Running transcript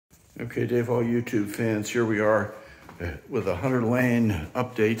Okay, Dave, all YouTube fans, here we are with a Hunter Lane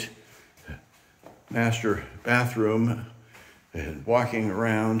update, master bathroom, and walking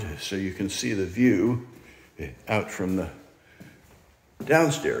around so you can see the view out from the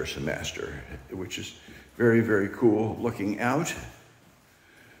downstairs master, which is very, very cool looking out.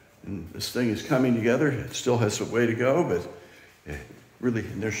 And this thing is coming together. It still has a way to go, but really,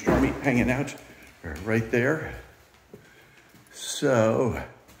 there's Stormy hanging out right there. So,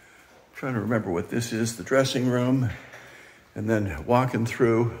 trying to remember what this is, the dressing room, and then walking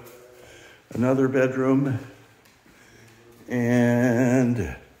through another bedroom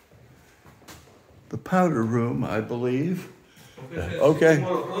and the powder room, I believe. Okay.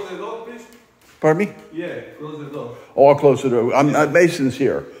 Close the door, please. Pardon me? Yeah, close the door. Oh, I'll close the door. Mason's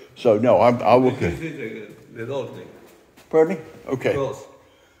here, so no, I will. This is the door thing. Pardon me? Okay. Close.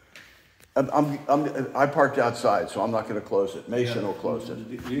 I parked outside, so I'm not going to close it. Mason will close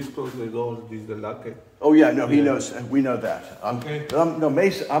it. Please close the door. This is the lock. Oh yeah, no, he knows. We know that. Okay. No,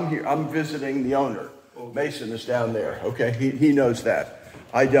 Mason. I'm here. I'm visiting the owner. Okay. Mason is down there. Okay, he knows that.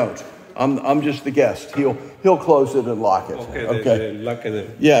 I don't. I'm just the guest. He'll close it and lock it. Okay. Okay. The lock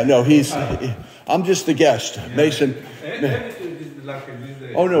it. Yeah. No, I'm just the guest. Yeah. Mason. Everything is the lock.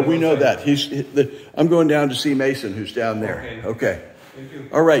 Oh no, we know that. I'm going down to see Mason, who's down there. Okay. Thank you.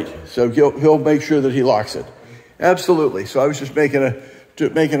 All right, so he'll make sure that he locks it. Absolutely. So I was just making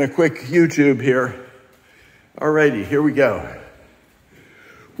a quick YouTube here. All righty, here we go.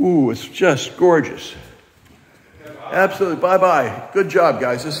 Ooh, it's just gorgeous. Absolutely. Bye-bye. Good job,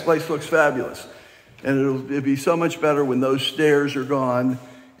 guys. This place looks fabulous. And it'll be so much better when those stairs are gone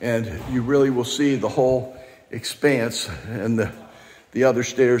and you really will see the whole expanse and the other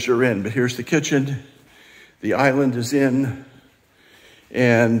stairs are in. But here's the kitchen. The island is in.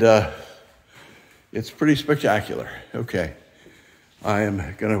 And it's pretty spectacular. Okay, I am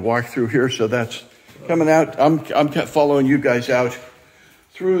going to walk through here. So that's coming out. I'm following you guys out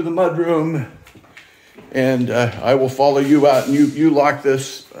through the mudroom, and I will follow you out. And you lock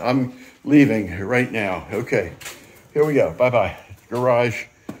this. I'm leaving right now. Okay, here we go. Bye bye. Garage.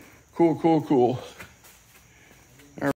 Cool.